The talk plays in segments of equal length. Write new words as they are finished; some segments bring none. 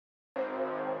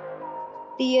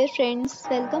Dear friends,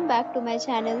 welcome back to my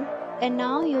channel. And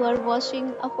now you are watching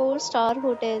a 4-star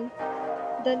hotel.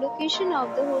 The location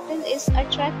of the hotel is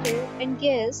attractive and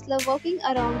guests love walking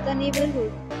around the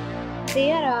neighborhood.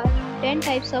 There are 10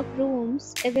 types of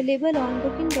rooms available on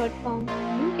booking.com.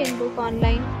 You can book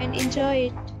online and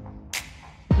enjoy it.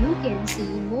 You can see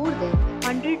more than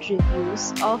 100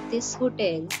 reviews of this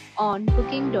hotel on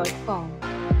booking.com.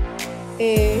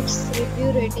 Its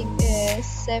review rating is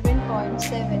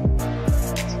 7.7,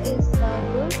 which is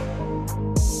good.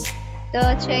 The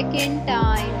check-in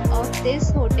time of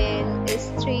this hotel is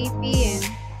 3 p.m.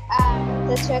 and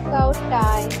the checkout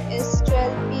time is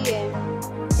 12 p.m.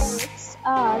 Pets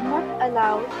are not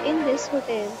allowed in this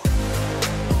hotel.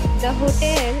 The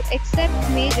hotel accepts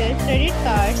major credit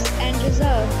cards and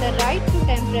reserves the right to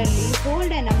temporarily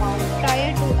hold an amount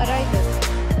prior to arrival.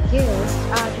 Guests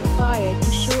are required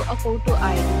to show a photo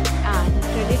ID and a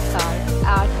credit card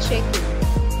at check-in.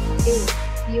 If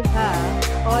you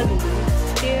have already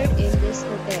stayed in this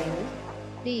hotel,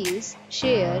 please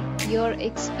share your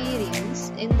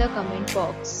experience in the comment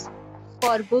box.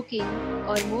 For booking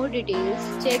or more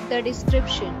details, check the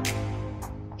description.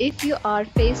 If you are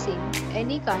facing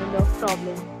any kind of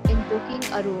problem in booking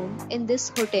a room in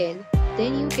this hotel,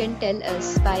 then you can tell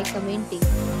us by commenting.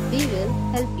 We will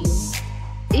help you.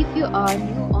 If you are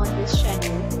new on this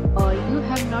channel or you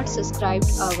have not subscribed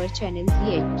our channel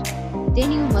yet, then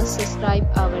you must subscribe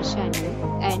our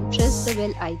channel and press the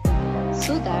bell icon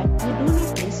so that you do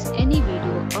not miss any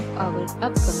video of our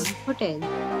upcoming hotel.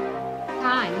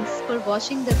 Thanks for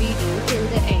watching the video till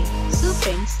the end. So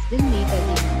friends, we'll meet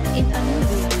again in a new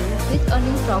video with a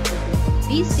new property.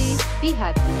 Be safe, be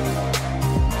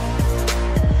happy.